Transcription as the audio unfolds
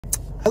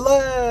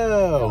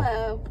Hello!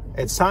 Hello.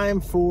 It's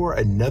time for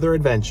another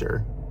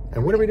adventure.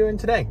 And what are we doing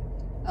today?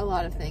 A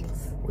lot of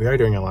things. We are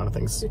doing a lot of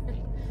things.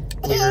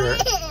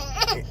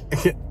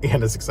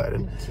 Anna's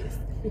excited.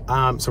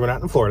 So we're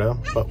not in Florida,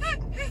 but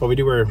what we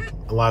do, we're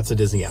lots of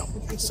Disney out.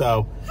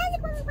 So,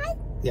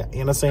 yeah,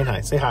 Anna's saying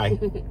hi. Say hi.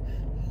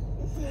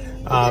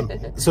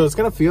 So it's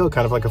going to feel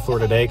kind of like a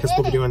Florida day because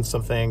we'll be doing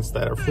some things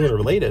that are Florida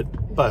related.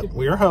 But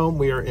we are home.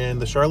 We are in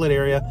the Charlotte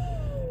area.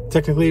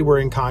 Technically, we're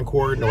in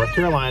Concord, North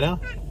Carolina.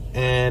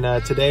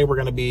 And today we're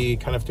going to be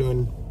kind of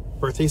doing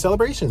birthday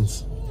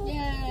celebrations.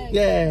 Yay!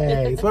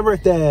 Yay! It's my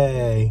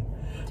birthday!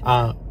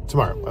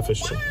 Tomorrow,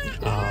 officially.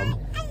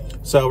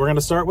 So we're going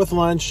to start with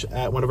lunch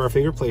at one of our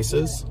favorite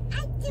places.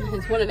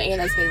 It's one of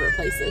Anna's favorite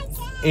places.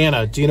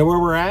 Anna, do you know where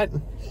we're at?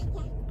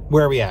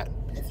 Where are we at?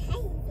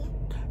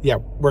 Yeah,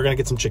 we're going to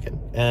get some chicken.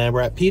 And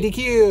we're at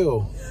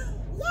PDQ!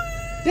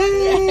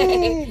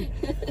 Yay!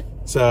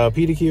 So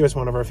PDQ is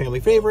one of our family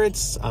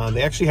favorites.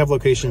 They actually have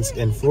locations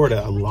in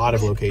Florida, a lot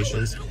of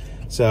locations.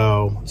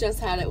 So just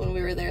had it when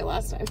we were there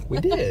last time. We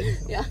did.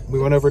 Yeah. We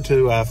went over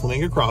to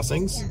Flamingo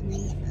Crossings,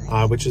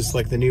 which is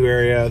like the new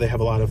area. They have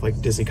a lot of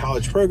like Disney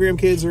College program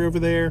kids are over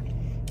there.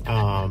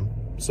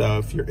 So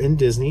if you're in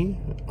Disney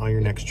on your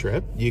next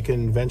trip, you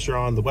can venture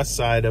on the west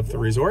side of the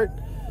resort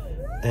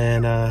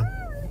and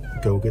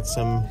go get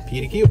some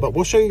PDQ. But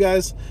we'll show you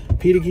guys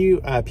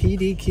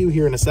PDQ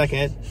here in a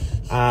second.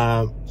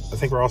 I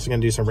think we're also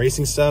going to do some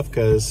racing stuff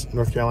because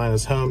North Carolina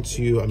is home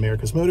to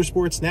America's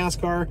Motorsports,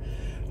 NASCAR.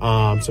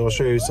 So we'll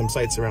show you some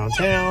sights around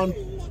town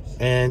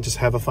and just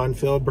have a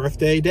fun-filled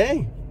birthday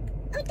day.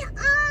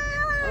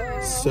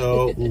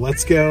 So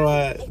let's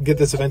go get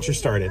this adventure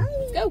started.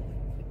 Let's go.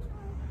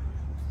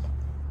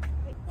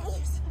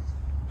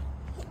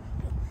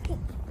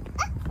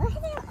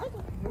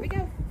 Here we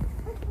go.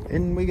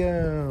 In we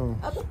go.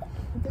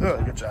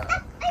 Oh, good job.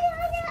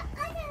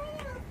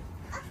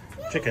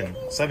 Chicken,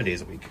 7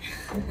 days a week.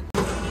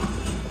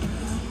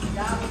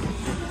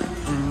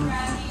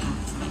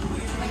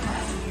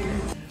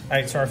 All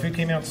right, so our food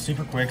came out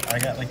super quick. I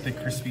got like the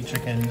crispy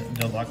chicken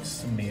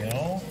deluxe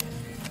meal.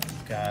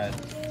 Got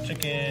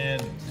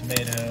chicken,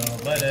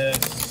 tomato,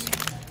 lettuce,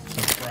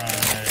 some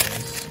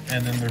fries,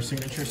 and then their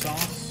signature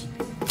sauce.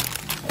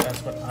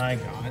 That's what I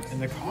got. And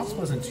the cost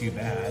wasn't too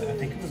bad. I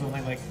think it was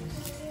only like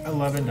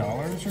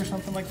 $11 or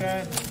something like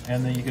that.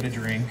 And then you get a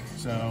drink.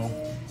 So,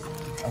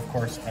 of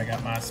course, I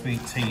got my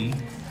sweet tea.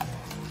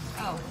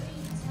 Oh,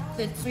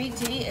 the sweet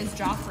tea is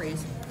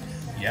Joffrey's.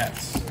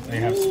 Yes, they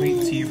have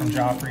sweet tea from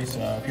Joffrey.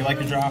 So if you like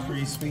the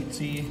Joffrey sweet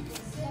tea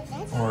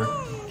or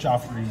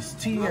Joffrey's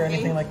tea or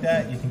anything like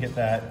that, you can get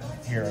that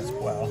here as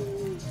well.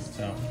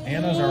 So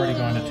Anna's already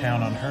going to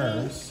town on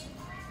hers.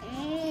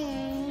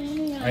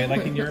 Are you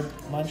liking your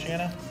lunch,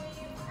 Anna?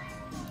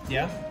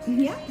 Yeah?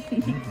 Yeah.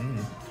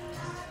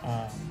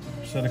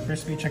 So the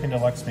crispy chicken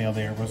deluxe meal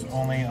there was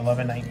only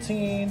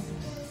 $11.19.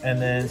 And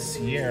then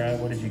Sierra,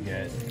 what did you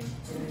get?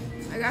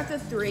 I got the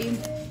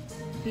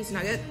 3-piece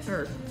nugget,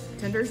 or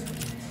tenders,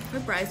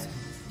 with fries.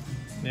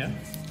 Yeah?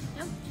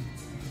 Yep.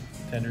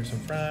 Tenders and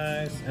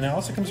fries. And it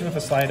also comes with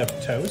a side of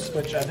toast,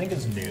 which I think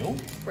is new.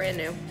 Brand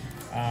new.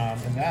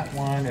 And that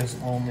one is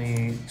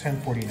only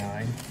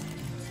 $10.49.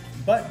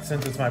 But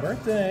since it's my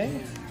birthday,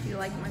 You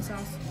like my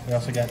sauce? we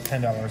also got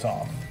 $10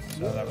 off.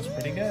 So that was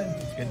pretty good.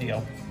 It's a good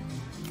deal.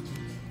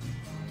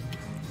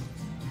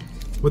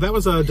 Well, that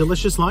was a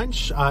delicious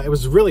lunch. It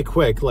was really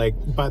quick. Like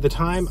by the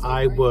time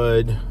I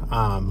would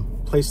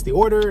place the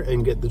order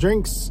and get the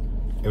drinks,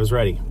 it was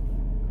ready.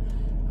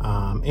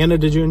 Anna,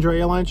 did you enjoy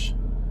your lunch?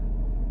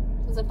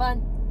 Was it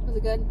fun? Was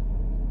it good?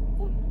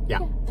 Yeah,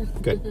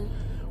 good.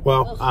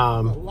 Well,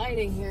 the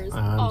lighting here is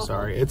I'm awful.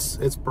 sorry. It's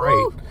bright.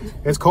 Woo!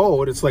 It's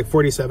cold. It's like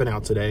 47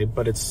 out today,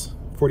 but it's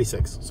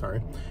 46.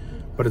 Sorry,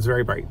 but it's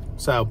very bright.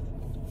 So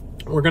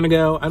we're gonna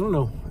go. I don't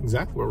know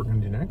exactly what we're gonna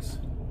do next.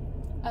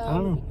 I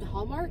don't know.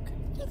 Hallmark?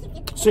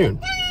 Soon.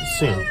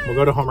 We'll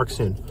go to Hallmark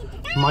soon.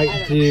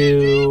 Might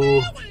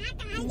do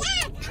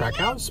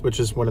Trackhouse, which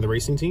is one of the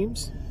racing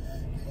teams.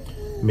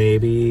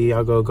 Maybe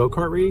I'll go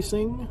go-kart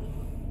racing.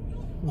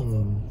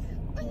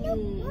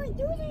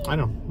 I don't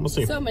know. We'll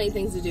see. So many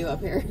things to do up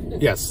here.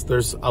 Yes,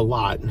 there's a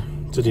lot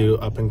to do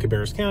up in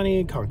Cabarrus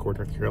County, Concord,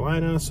 North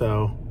Carolina.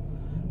 So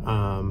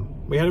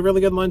we had a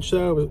really good lunch,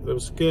 though. It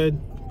was good.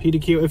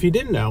 PDQ, if you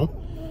didn't know,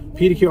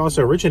 PDQ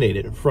also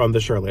originated from the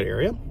Charlotte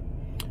area.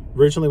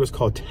 Originally was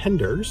called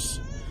Tenders,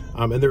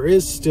 and there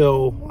is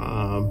still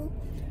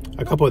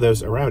a couple of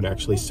those around,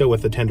 actually, still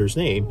with the Tenders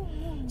name.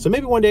 So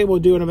maybe one day we'll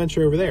do an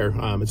adventure over there.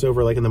 It's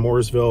over like in the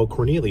Mooresville,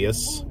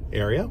 Cornelius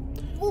area.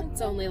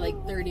 It's only like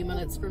 30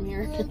 minutes from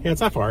here. Yeah,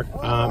 it's not far.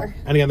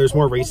 And again, there's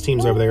more race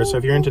teams over there. So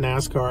if you're into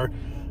NASCAR,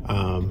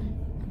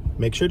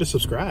 make sure to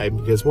subscribe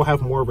because we'll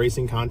have more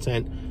racing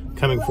content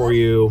coming for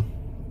you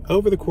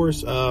over the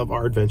course of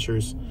our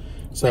adventures.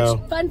 So,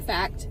 which, fun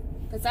fact,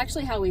 that's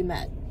actually how we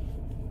met.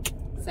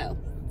 So,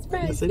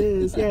 surprise. Yes, it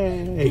is.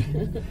 Yay.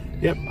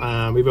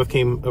 Yep. We both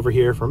came over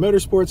here for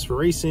motorsports, for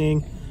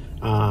racing.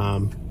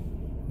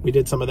 We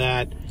did some of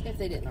that. If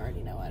they didn't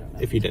already know, I don't know.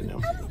 if you didn't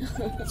know.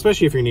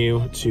 Especially if you're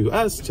new to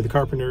us, to the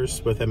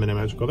Carpenters with M&M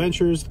Magical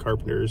Adventures, the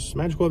Carpenters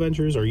Magical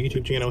Adventures, our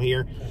YouTube channel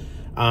here.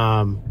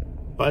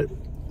 But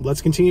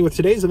let's continue with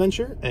today's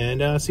adventure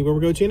and see where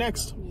we go to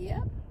next.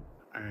 Yep.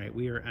 All right,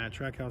 we are at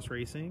Trackhouse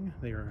Racing.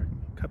 They are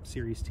a Cup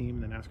Series team,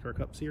 the NASCAR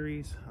Cup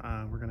Series.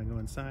 We're going to go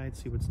inside,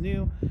 see what's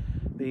new.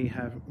 They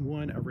have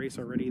won a race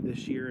already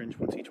this year in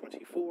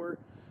 2024,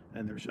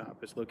 and their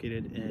shop is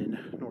located in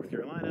North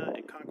Carolina,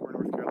 in Concord,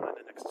 North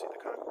Carolina, next to the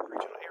Concord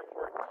Regional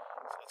Airport.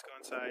 So let's go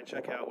inside,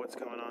 check out what's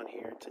going on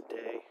here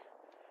today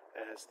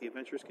as the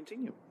adventures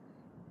continue.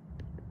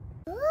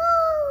 Ooh.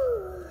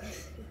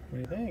 What do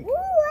you think? Ooh, wow.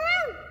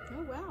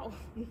 Oh, wow.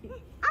 Oh,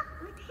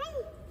 okay.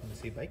 Want to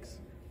see bikes?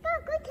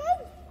 Oh, good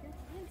thing.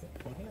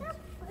 Hold hands.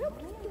 Oh,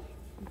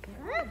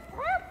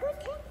 good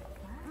thing.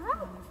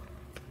 Oh.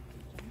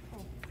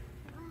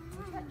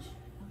 No touch.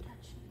 No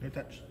touch. No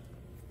touch.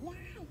 Yeah.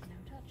 No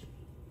touch.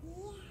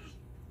 Yeah.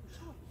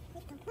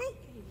 With the bike.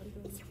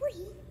 It's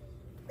sweet.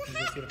 Can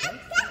you see the bikes?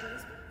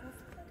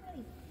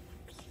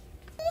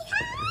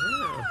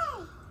 Yeah.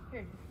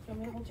 Here, you want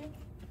me to hold you?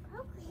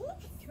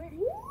 Okay.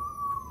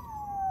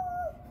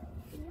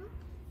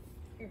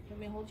 Here, you want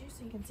me to hold you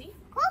so you can see?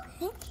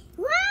 Okay.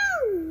 Wow.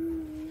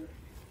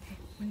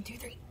 1, 2,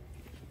 3.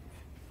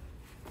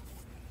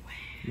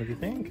 What do you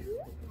think? What'd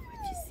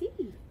you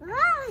see? Wow.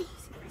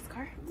 See the race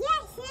car?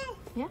 Yes, yes.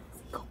 Yeah?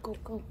 Go, go,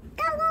 go.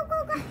 Go, go, go,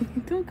 go.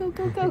 Go, go,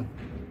 go, go.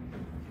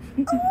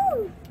 Ooh. You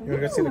want to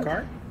go see the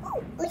car?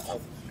 Ooh. Okay.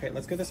 Okay,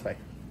 let's go this way.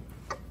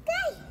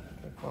 Okay.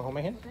 Want to hold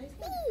my hand? Me. All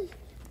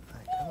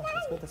right, come on,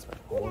 let's go this way.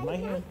 Hold my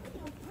hand.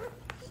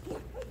 We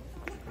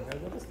gotta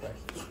go this way.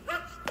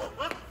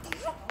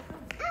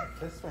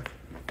 This way.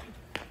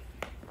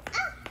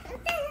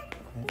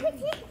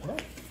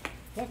 Look,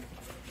 look.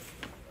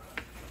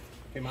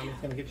 Okay, Mommy's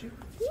gonna get you.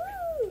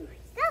 Ooh.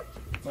 Go.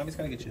 Mommy's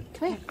gonna get you.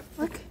 Come here.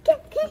 Look.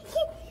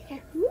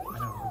 Here. I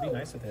know, it'd be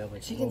nice if they had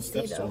like She little can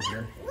see, steps though. over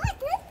here.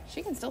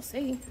 She can still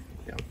see.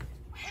 Yeah.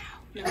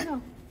 No,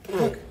 no.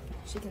 Look.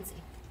 She can see.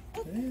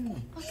 Yeah.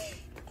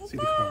 See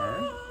the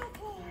car?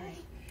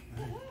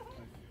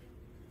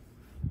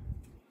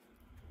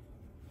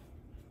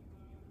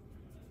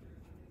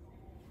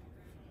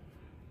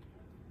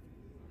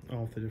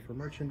 All of the different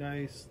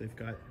merchandise. They've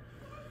got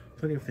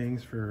plenty of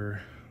things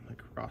for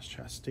like Ross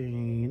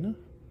Chastain.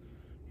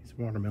 He's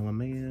a Watermelon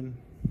Man.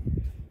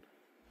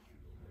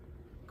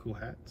 Cool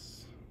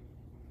hats.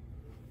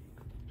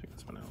 Check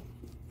this one out.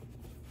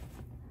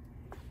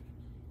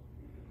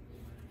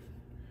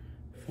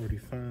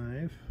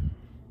 45.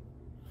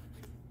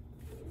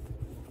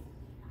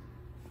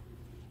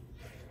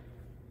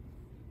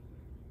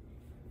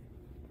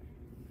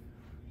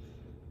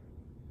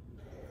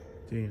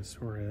 Dan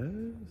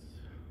Suarez.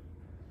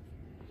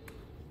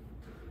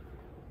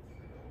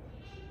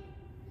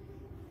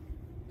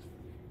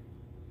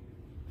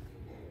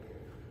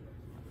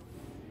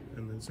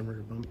 And then some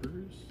rear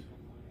bumpers.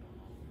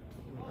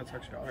 Oh, that's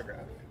actually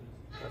autographed.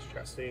 That's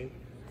Chastain.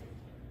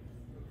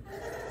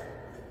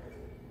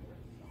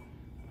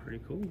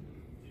 Pretty cool.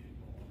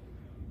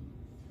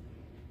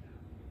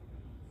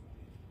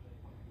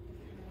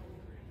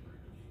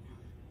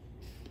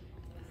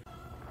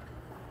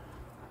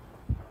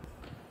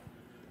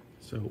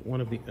 So one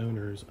of the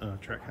owners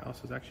of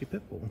Trackhouse is actually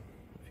Pitbull,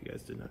 if you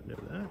guys did not know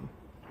that.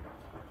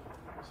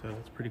 So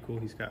that's pretty cool.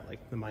 He's got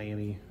like the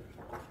Miami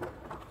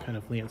kind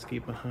of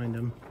landscape behind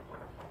him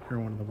for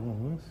one of the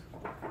walls.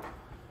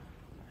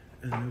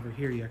 And over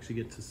here you actually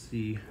get to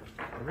see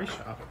a race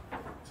shop.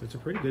 So it's a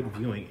pretty good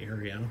viewing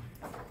area.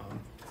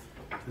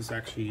 This is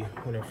actually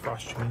one of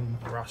Ross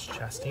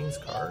Chastain's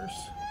cars.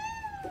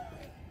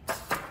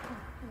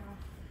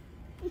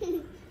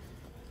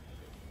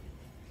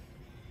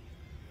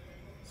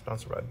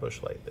 Sponsored by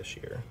Busch Light this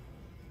year.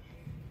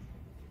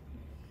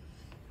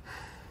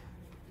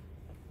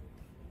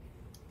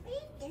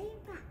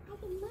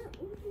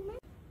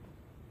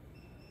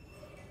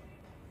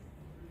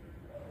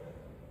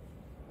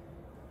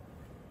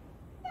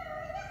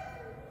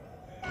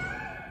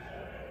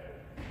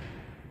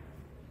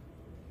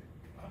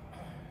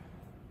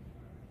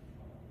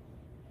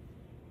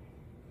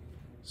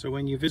 So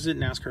when you visit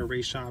NASCAR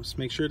race shops,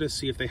 make sure to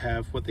see if they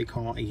have what they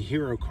call a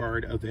hero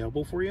card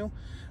available for you.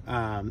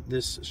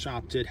 This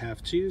shop did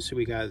have two, so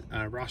we got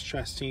Ross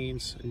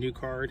Chastain's new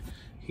card.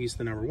 He's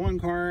the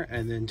 #1 car,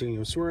 and then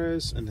Daniel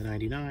Suarez in the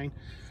 99.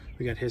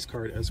 We got his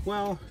card as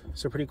well.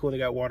 So pretty cool. They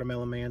got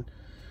Watermelon Man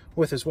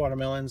with his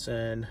watermelons,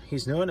 and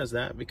he's known as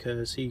that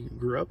because he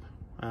grew up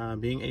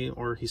being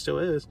or he still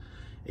is,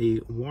 a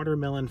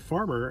watermelon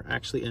farmer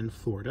actually in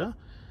Florida.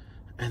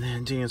 And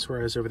then Dan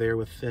Suarez over there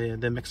with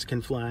the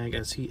Mexican flag,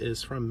 as he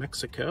is from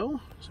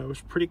Mexico. So it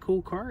was pretty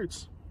cool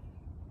cards.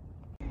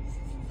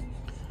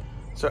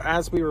 So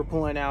as we were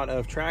pulling out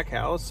of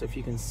Trackhouse, if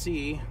you can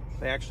see,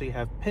 they actually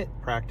have pit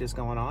practice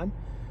going on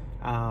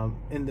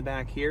in the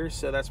back here.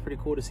 So that's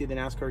pretty cool to see the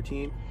NASCAR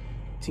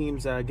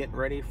teams getting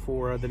ready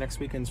for the next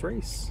weekend's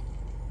race.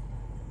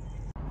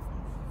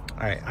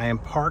 All right, I am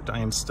parked. I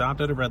am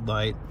stopped at a red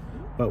light,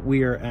 but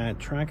we are at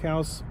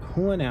Trackhouse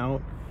pulling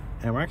out.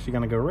 and we're actually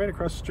gonna go right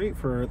across the street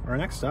for our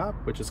next stop,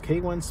 which is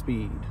K1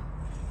 Speed.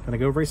 Gonna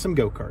go race some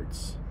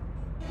go-karts.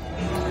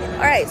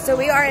 All right, so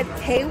we are at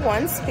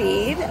K1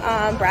 Speed.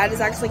 Brad is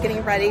actually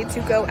getting ready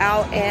to go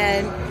out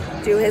and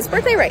do his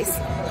birthday race.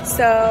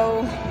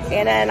 So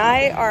Anna and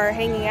I are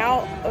hanging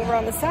out over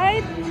on the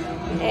side,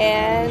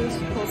 and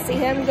we'll see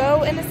him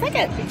go in a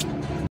second.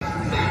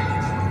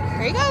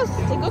 There he goes.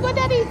 Say go, go,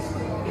 daddy.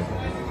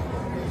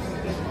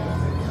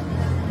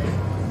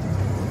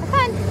 Have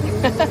fun.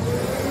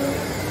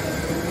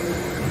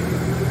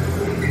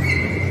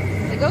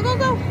 Say go, go,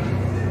 go.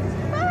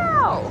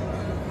 Wow.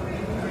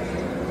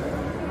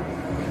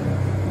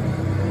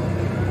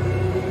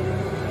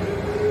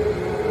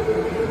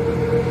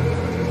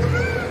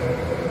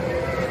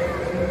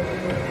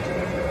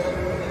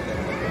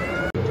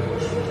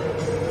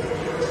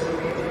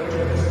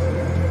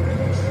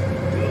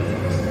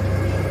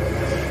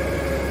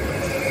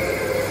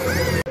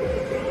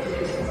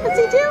 What's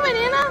he doing,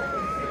 Anna?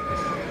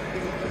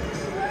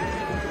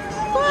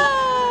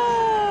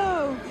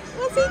 Whoa!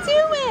 What's he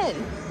doing?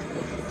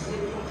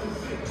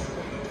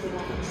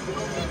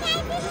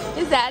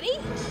 Is Daddy?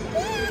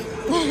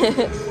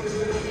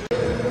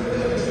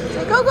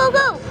 Say go, go,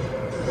 go!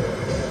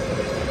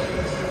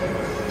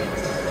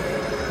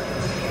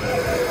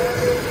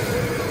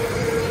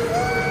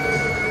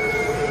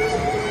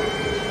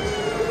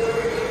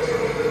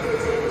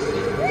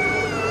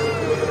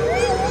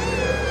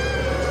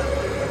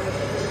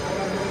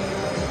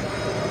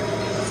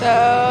 So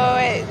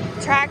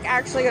track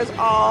actually goes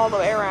all the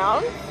way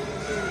around.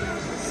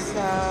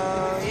 So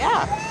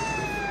yeah.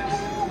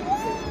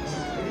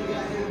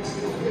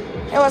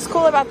 And what's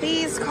cool about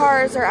these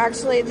cars are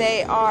actually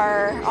they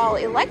are all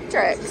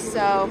electric.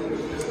 So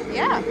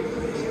yeah.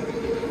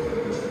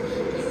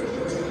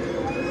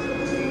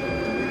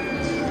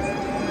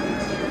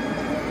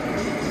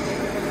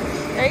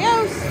 There he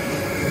goes.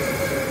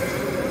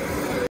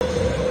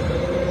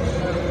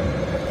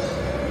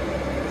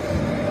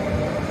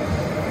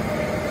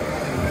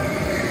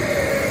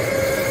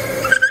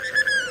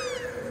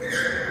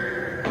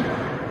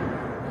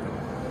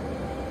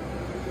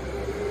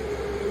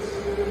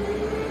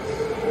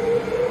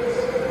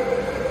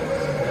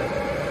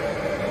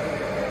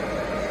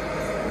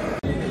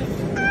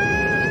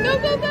 Go,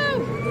 go, go!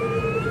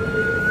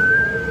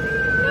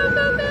 Go,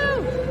 go, go!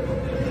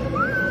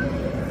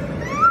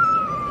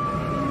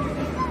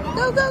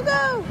 Go, go,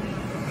 go!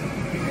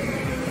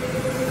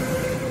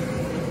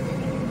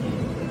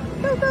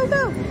 Go, go,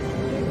 go!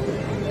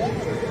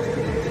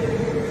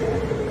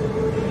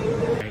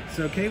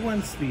 So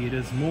K1 Speed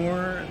is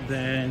more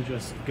than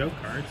just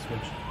go-karts,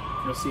 which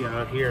you'll see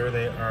out here.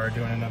 They are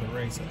doing another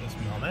race at this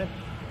moment.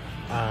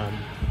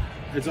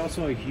 It's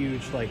also a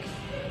huge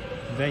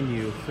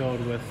venue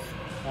filled with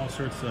all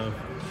sorts of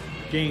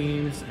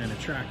games and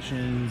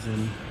attractions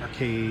and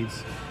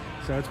arcades.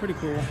 So it's pretty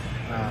cool.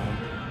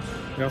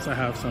 We also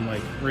have some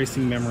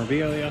racing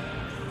memorabilia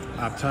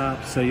up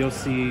top. So you'll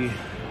see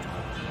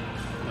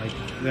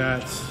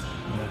that's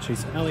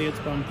Chase Elliott's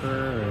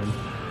bumper and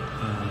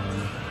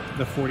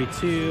the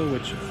 42,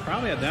 which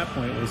probably at that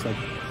point was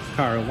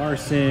Kyle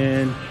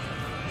Larson.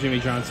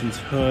 Jimmy Johnson's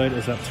hood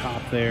is up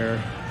top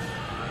there.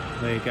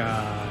 They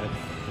got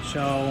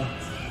Michelle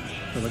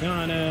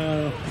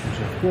Pagano,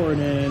 Jeff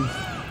Gordon.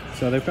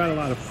 So they've got a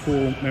lot of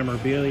cool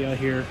memorabilia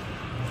here.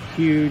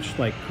 Huge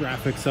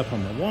graphics up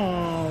on the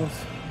walls.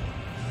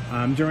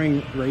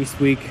 During race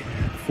week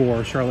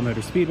for Charlotte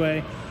Motor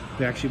Speedway,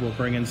 they actually will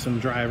bring in some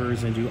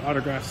drivers and do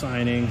autograph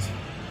signings.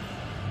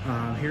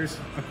 Here's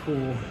a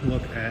cool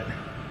look at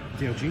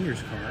Dale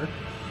Jr.'s car.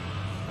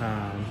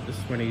 This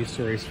is when he used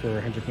to race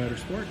for Hendrick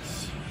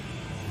Motorsports.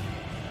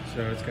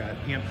 So it's got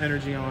amp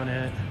energy on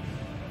it.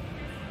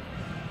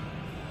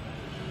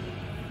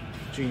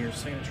 Junior's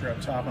signature up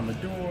top on the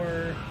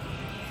door.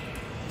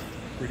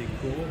 Pretty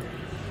cool.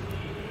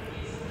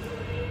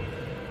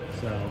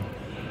 So,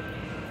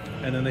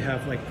 and then they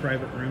have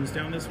private rooms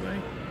down this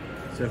way.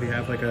 So if you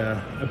have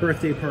a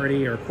birthday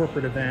party or a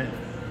corporate event,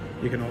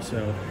 you can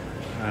also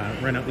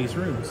rent out these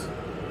rooms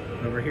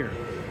over here.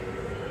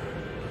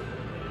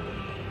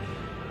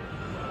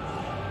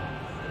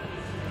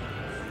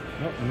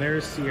 Oh, and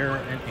there's Sierra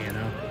and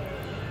Anna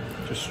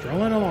just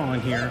strolling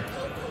along here.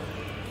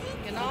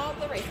 And all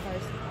the race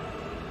cars.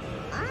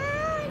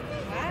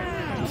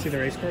 Wow. You see the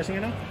race cars,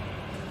 Anna?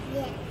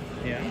 Yeah.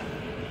 Yeah.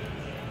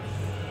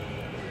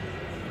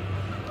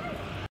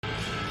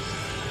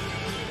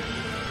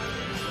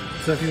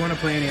 So if you want to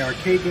play any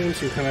arcade games,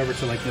 you come over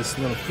to this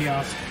little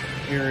kiosk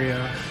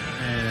area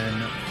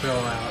and fill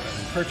out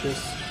and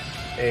purchase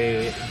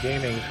a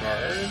gaming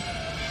card.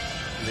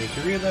 They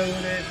can reload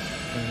it,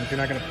 and if you're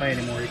not going to play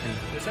anymore, you can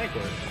recycle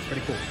it. It's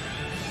pretty cool.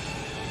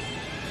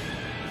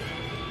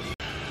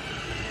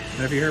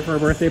 And if you're here for a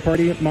birthday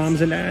party,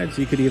 moms and dads,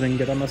 you could even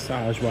get a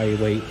massage while you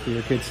wait for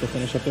your kids to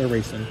finish up their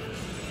racing.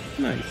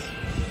 Nice.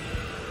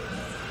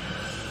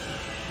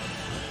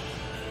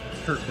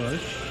 Kurt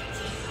Busch.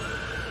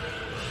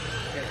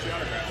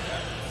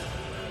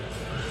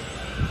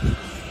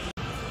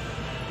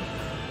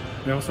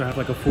 We also have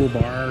like a full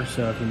bar,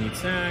 so if you need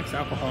snacks,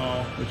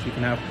 alcohol, which you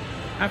can have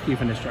after you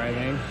finish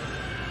driving.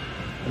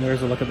 And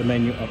there's a look at the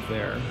menu up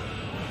there.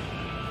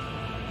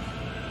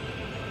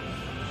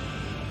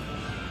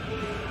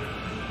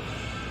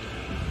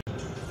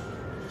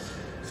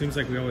 Seems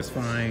like we always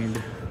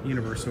find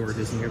Universal or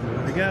Disney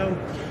everywhere we go.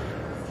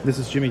 This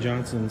is Jimmy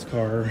Johnson's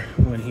car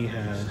when he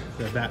had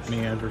the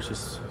Batman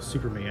versus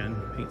Superman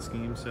paint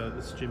scheme. So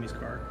this is Jimmy's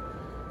car.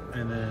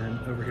 And then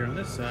over here on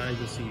this side,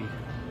 you'll see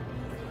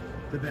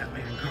the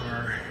Batman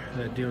car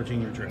that Dale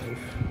Jr. drove.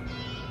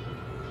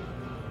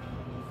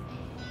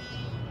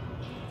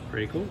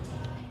 Pretty cool.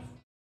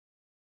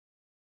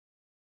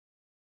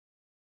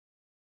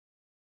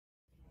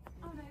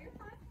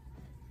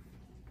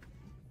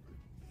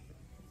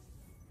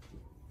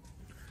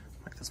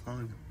 Like this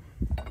one.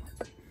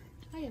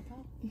 Hiya,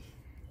 Paul.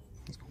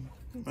 That's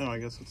cool. Oh, I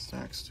guess it's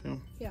snacks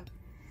too. Yeah.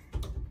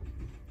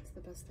 That's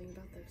the best thing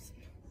about those.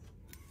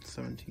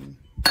 17.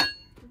 Oh,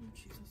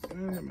 Jesus.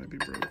 That might be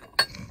broke.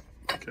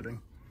 I'm kidding.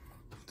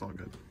 It's all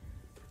good.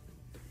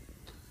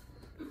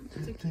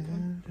 It's a cute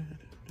one.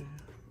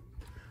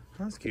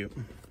 That's cute.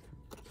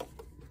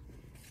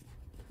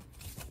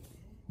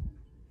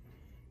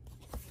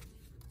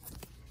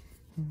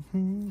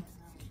 Mm-hmm.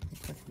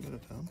 I can get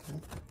it down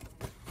there.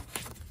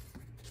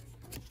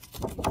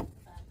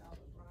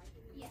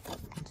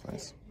 That's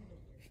nice.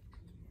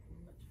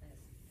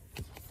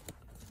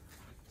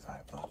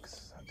 $5.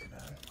 Not too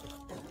bad.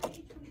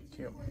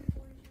 Cute.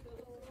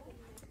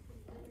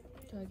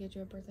 Do I get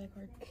you a birthday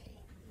card?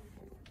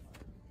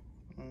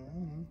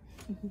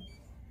 Mm-hmm.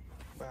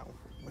 Wow,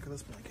 look at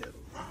this blanket.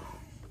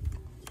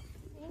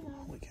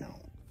 Holy cow.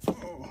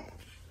 Oh,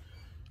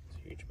 it's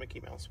a huge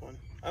Mickey Mouse one.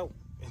 Oh,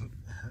 it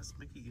has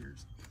Mickey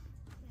ears.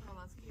 Oh,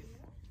 that's cute.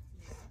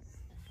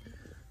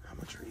 How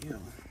much are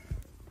you?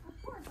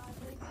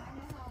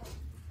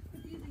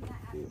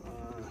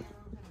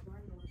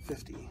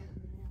 50.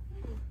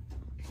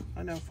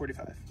 I know,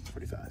 45.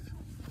 45.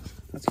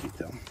 That's cute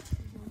though.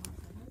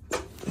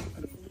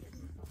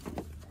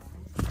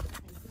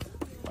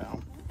 Wow.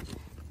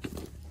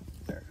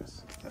 There it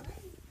goes. Okay.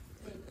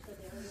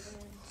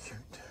 Cute.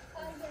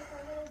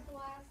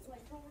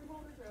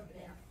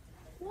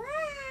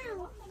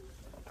 Wow.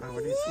 Oh,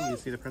 what do you see? You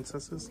see the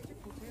princesses?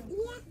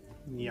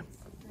 Yeah.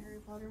 The Harry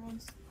Potter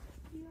ones.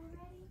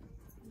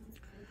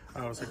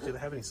 I was like, do they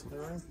have any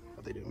Slytherin?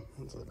 Oh, they do.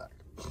 Into the back.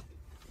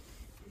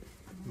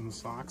 And the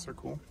socks are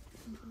cool.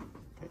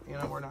 Okay, you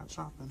know, we're not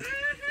shopping.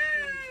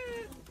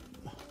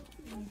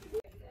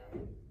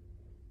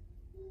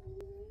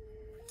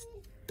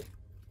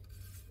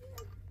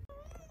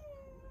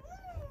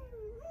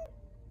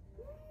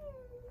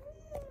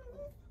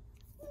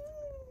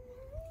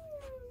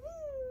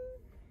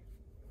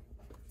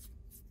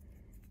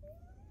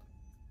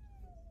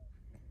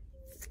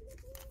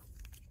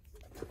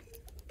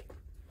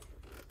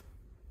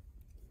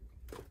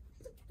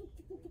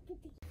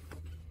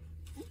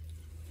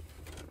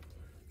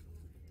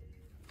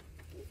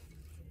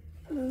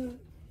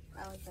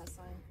 I like that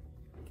sign.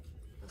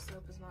 The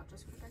soap is not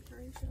just for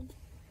decoration.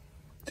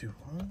 Do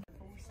what?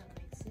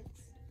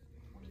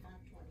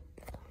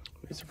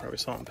 These are probably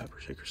salt and pepper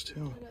shakers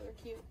too. I know they're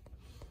cute.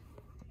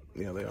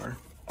 Yeah, they are.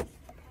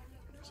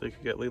 So you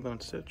could get Lilo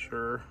and Stitch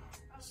or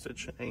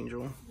Stitch and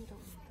Angel. We don't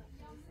need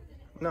them.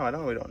 No, I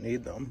know we don't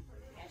need them.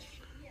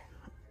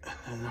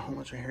 And a whole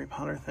bunch of Harry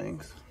Potter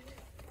things.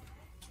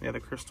 Yeah, the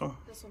crystal.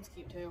 This one's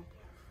cute too.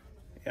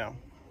 Yeah.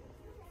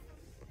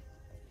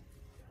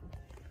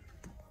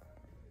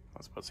 I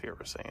was supposed to hear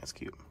her saying it's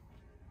cute.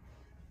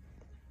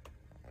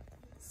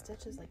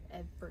 Stitch is like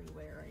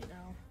everywhere right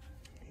now.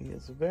 He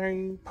is a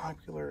very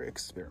popular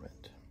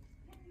experiment.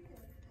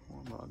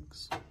 More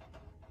mugs.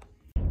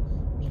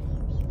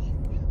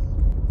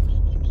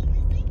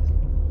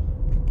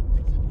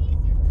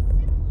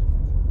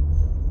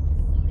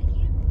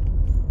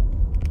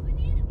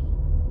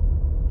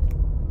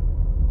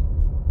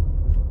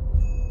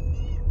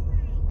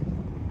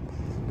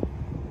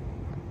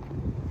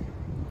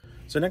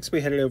 So next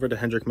we headed over to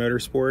Hendrick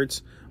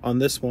Motorsports. On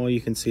this wall you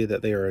can see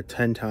that they are a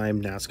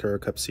 10-time NASCAR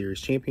Cup Series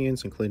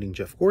champions, including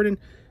Jeff Gordon,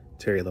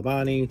 Terry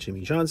Labonte,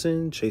 Jimmy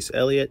Johnson, Chase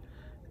Elliott,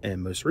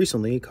 and most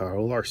recently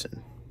Kyle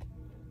Larson.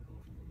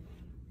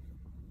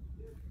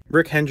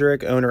 Rick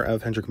Hendrick, owner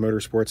of Hendrick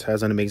Motorsports,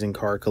 has an amazing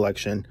car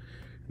collection.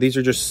 These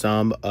are just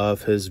some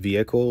of his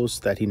vehicles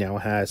that he now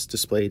has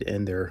displayed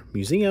in their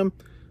museum.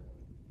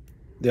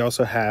 They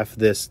also have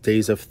this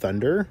Days of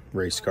Thunder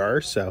race car,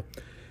 so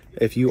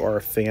if you are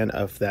a fan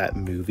of that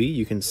movie,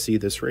 you can see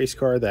this race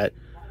car that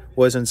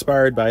was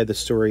inspired by the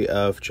story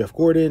of Jeff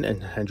Gordon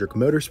and Hendrick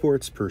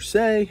Motorsports per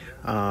se.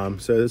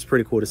 So it's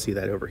pretty cool to see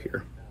that over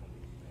here.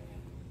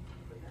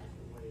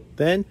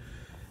 Then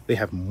they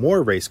have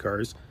more race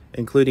cars,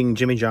 including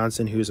Jimmy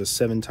Johnson, who's a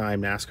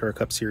 7-time NASCAR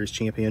Cup Series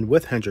champion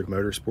with Hendrick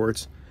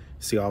Motorsports.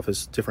 See all of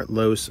his different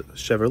Lowe's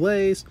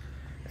Chevrolets.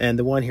 And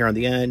the one here on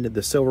the end,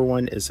 the silver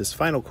one, is his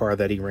final car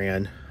that he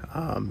ran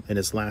in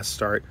his last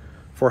start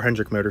for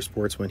Hendrick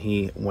Motorsports when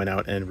he went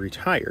out and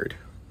retired.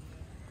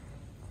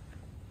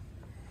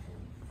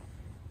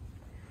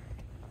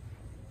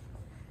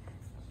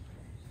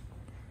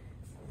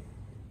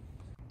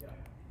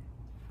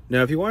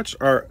 Now, if you watched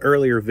our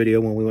earlier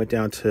video when we went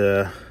down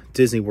to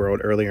Disney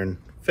World earlier in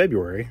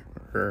February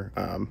or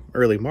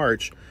early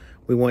March,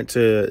 we went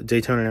to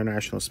Daytona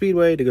International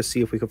Speedway to go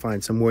see if we could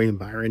find some William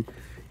Byron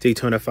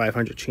Daytona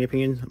 500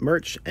 champion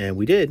merch, and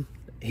we did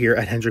here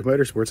at Hendrick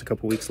Motorsports a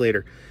couple weeks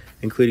later,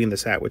 including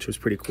this hat, which was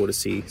pretty cool to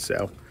see.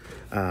 So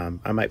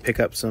I might pick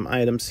up some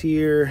items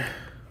here.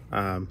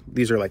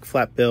 These are like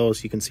flat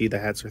bills. You can see the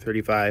hats are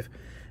 $35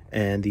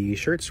 and the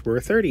shirts were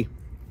 $30.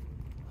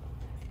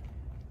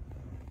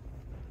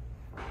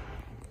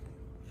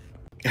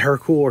 How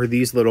cool are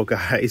these little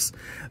guys?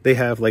 They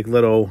have like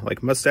little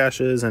like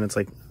mustaches, and it's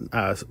like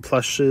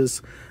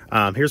plushes.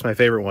 Here's my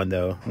favorite one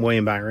though,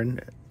 William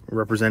Byron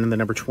representing the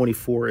number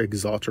 24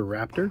 Exalter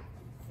Raptor.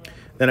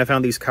 Then I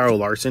found these Kyle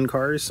Larson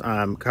cars.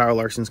 Kyle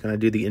Larson's going to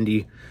do the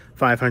Indy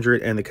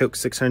 500 and the Coke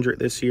 600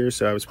 this year,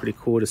 so that was pretty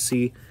cool to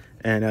see.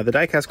 And the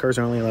diecast cars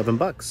are only 11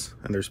 bucks,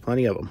 and there's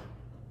plenty of them.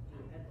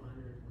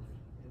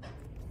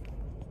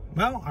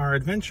 Well, our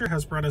adventure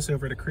has brought us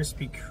over to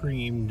Krispy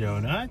Kreme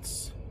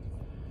Donuts.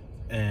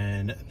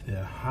 And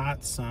the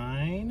hot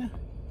sign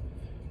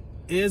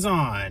is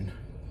on.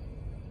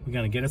 We're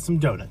gonna get us some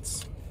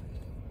donuts.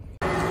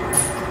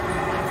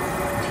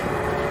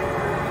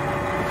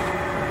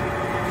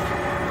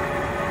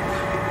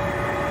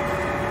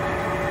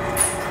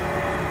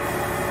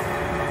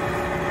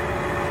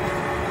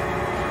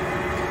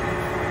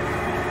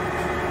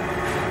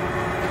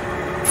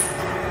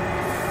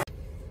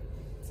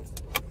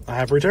 I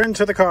have returned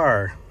to the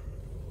car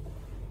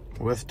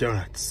with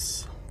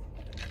donuts.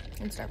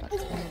 And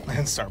Starbucks.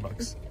 And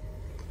Starbucks.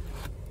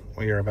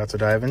 We are about to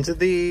dive into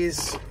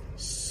these.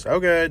 So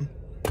good.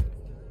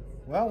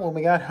 Well, when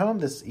we got home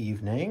this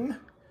evening,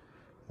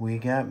 we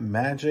got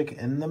magic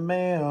in the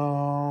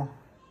mail.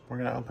 We're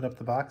going to open up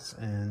the box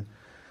and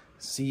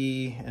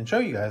see and show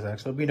you guys,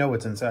 actually. We know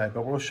what's inside,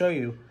 but we'll show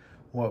you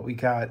what we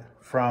got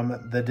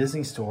from the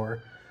Disney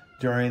store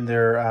during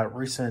their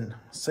recent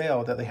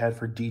sale that they had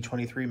for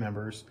D23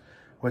 members,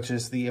 which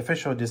is the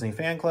official Disney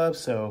fan club.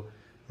 So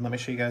let me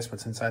show you guys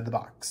what's inside the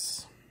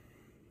box.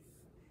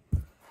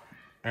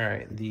 All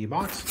right, the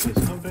box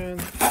is open.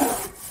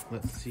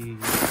 Let's see.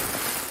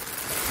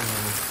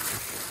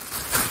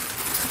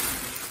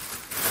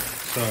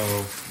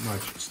 So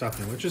much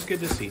stuffing, which is good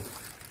to see.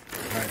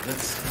 All right,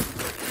 let's.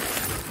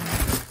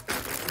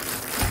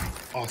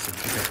 Awesome.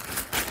 Okay.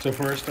 So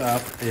first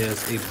up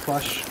is a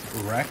plush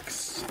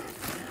Rex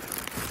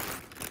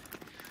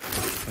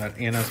that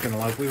Anna's gonna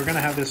love. We were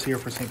gonna have this here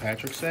for St.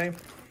 Patrick's Day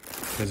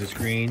because it's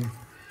green,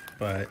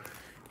 but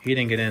he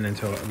didn't get in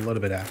until a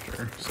little bit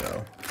after,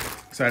 so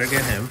excited to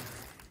get him.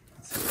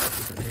 Let's see what else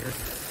is in here.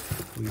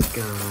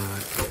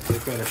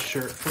 We've got a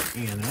shirt for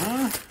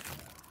Anna,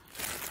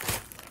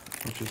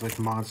 which is like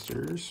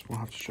monsters. We'll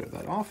have to show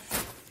that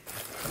off.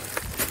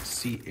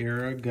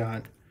 Sierra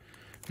got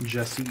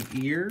Jessie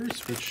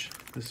ears, which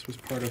this was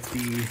part of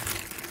the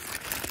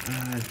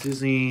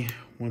Disney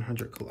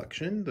 100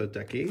 collection, the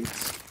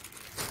decades.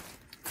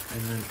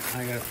 And then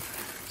I got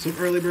some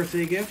early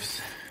birthday gifts.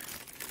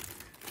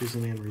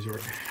 Disneyland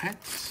Resort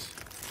hats.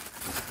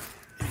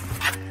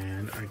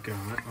 And I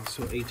got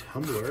also a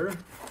tumbler.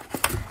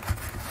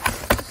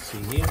 Let's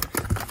see.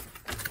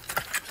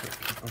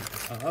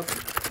 Up.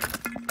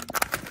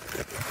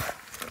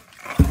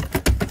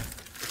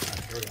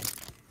 There we go.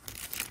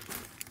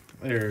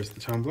 There's the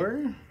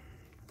tumbler.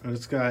 And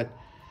it's got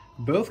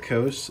both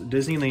coasts,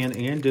 Disneyland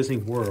and Disney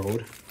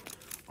World,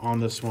 on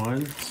this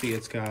one. See,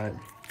 it's got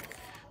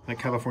like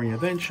California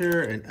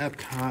Adventure and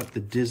Epcot, the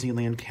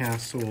Disneyland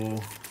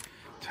Castle,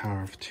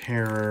 Tower of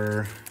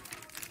Terror,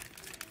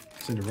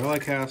 Cinderella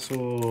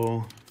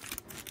Castle,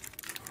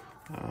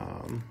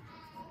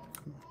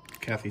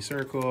 Kathy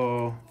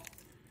Circle,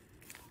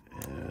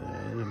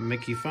 and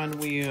Mickey Fun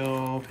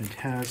Wheel,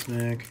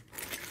 Fantasmic.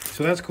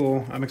 So that's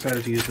cool. I'm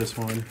excited to use this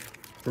one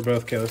for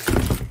both coasts.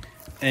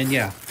 And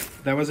yeah,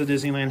 that was a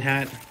Disneyland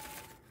hat.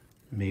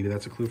 Maybe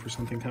that's a clue for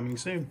something coming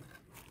soon.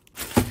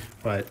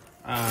 But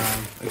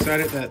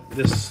excited that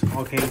this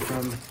all came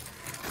from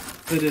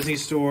the Disney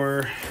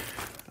store.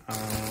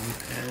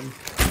 And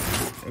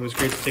it was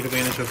great to take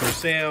advantage of their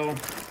sale.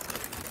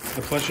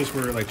 The plushes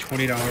were like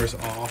 $20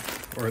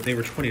 off, or they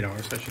were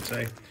 $20, I should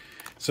say.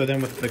 So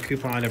then with the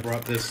coupon, I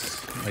brought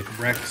this like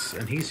Rex,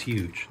 and he's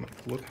huge.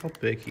 Like, look how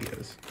big he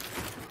is.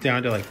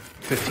 Down to like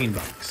 15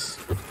 bucks.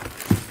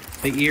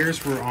 The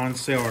ears were on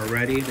sale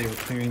already. They were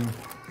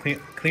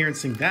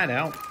clearancing that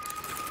out.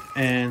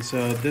 And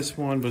so this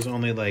one was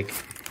only like,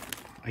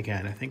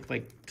 again, I think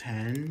like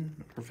 $10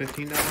 or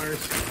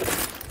 $15.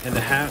 And the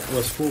hat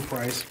was full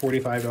price,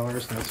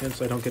 $45.09,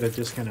 so I don't get a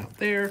discount out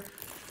there.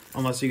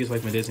 Unless you use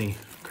like my Disney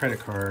credit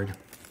card.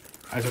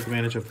 I took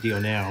advantage of the deal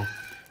now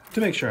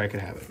to make sure I could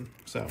have it.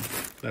 So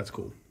that's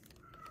cool.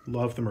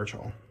 Love the merch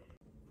haul.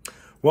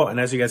 Well, and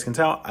as you guys can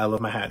tell, I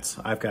love my hats.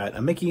 I've got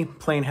a Mickey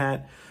plain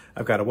hat.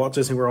 I've got a Walt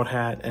Disney World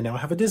hat, and now I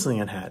have a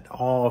Disneyland hat,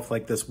 all of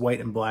like this white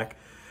and black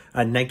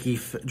Nike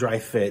dry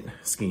fit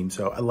scheme.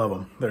 So I love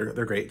them.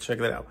 They're great. Check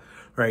that out.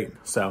 Right.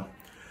 So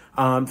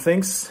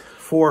thanks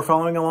for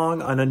following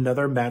along on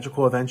another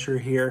magical adventure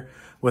here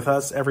with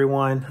us,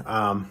 everyone.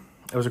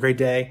 It was a great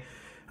day.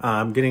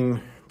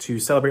 Getting to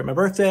celebrate my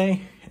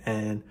birthday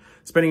and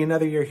spending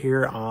another year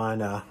here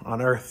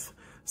on Earth,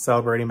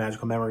 celebrating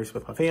magical memories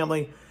with my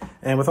family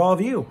and with all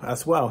of you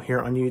as well here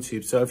on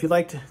YouTube. So if you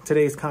liked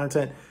today's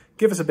content,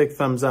 give us a big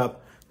thumbs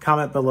up,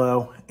 comment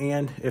below,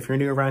 and if you're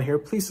new around here,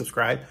 please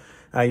subscribe.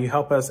 You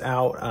help us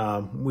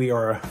out. We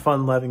are a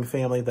fun-loving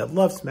family that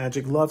loves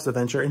magic, loves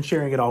adventure, and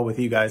sharing it all with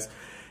you guys.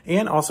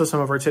 And also some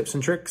of our tips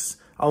and tricks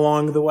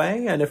along the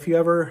way. And if you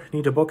ever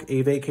need to book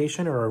a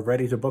vacation or are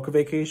ready to book a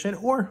vacation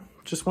or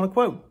just want to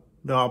quote,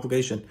 no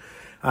obligation,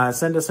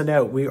 send us a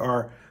note. We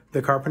are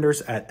the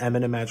Carpenters at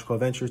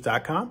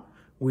mnmmagicalventures.com.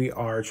 We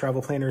are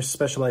travel planners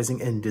specializing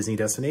in Disney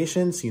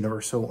destinations,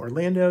 Universal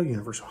Orlando,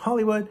 Universal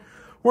Hollywood,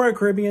 Royal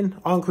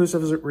Caribbean,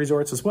 all-inclusive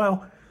resorts as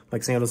well,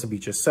 like sandals and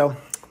beaches. So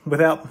with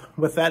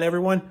that,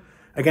 everyone,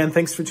 again,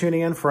 thanks for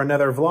tuning in for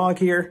another vlog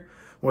here.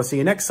 We'll see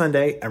you next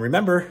Sunday. And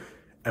remember,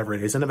 every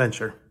day is an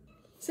adventure.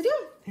 Sit down.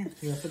 Here,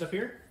 you want to sit up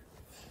here?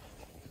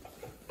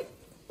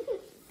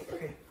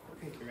 Okay,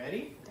 you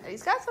ready?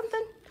 Daddy's got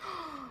something.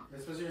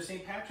 This was your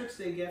St. Patrick's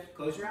Day gift.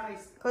 Close your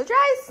eyes. Close your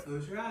eyes.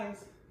 Close your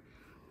eyes.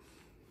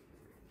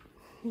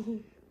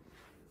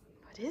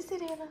 What is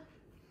it, Anna?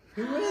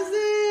 Who is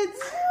it?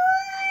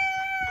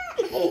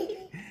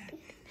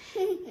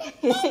 Is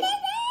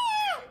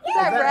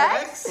that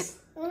Rex?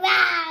 Rex.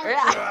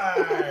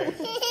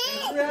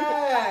 It's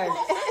Rex.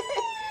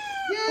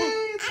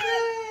 Yay, it's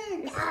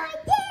Rex.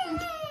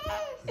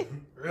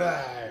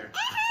 Rex.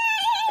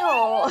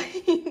 Oh.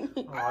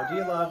 Oh, do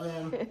you love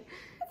him?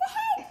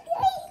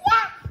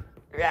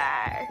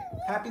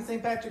 Happy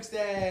St. Patrick's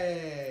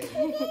Day.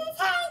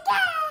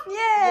 Yay.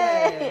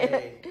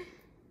 Yay.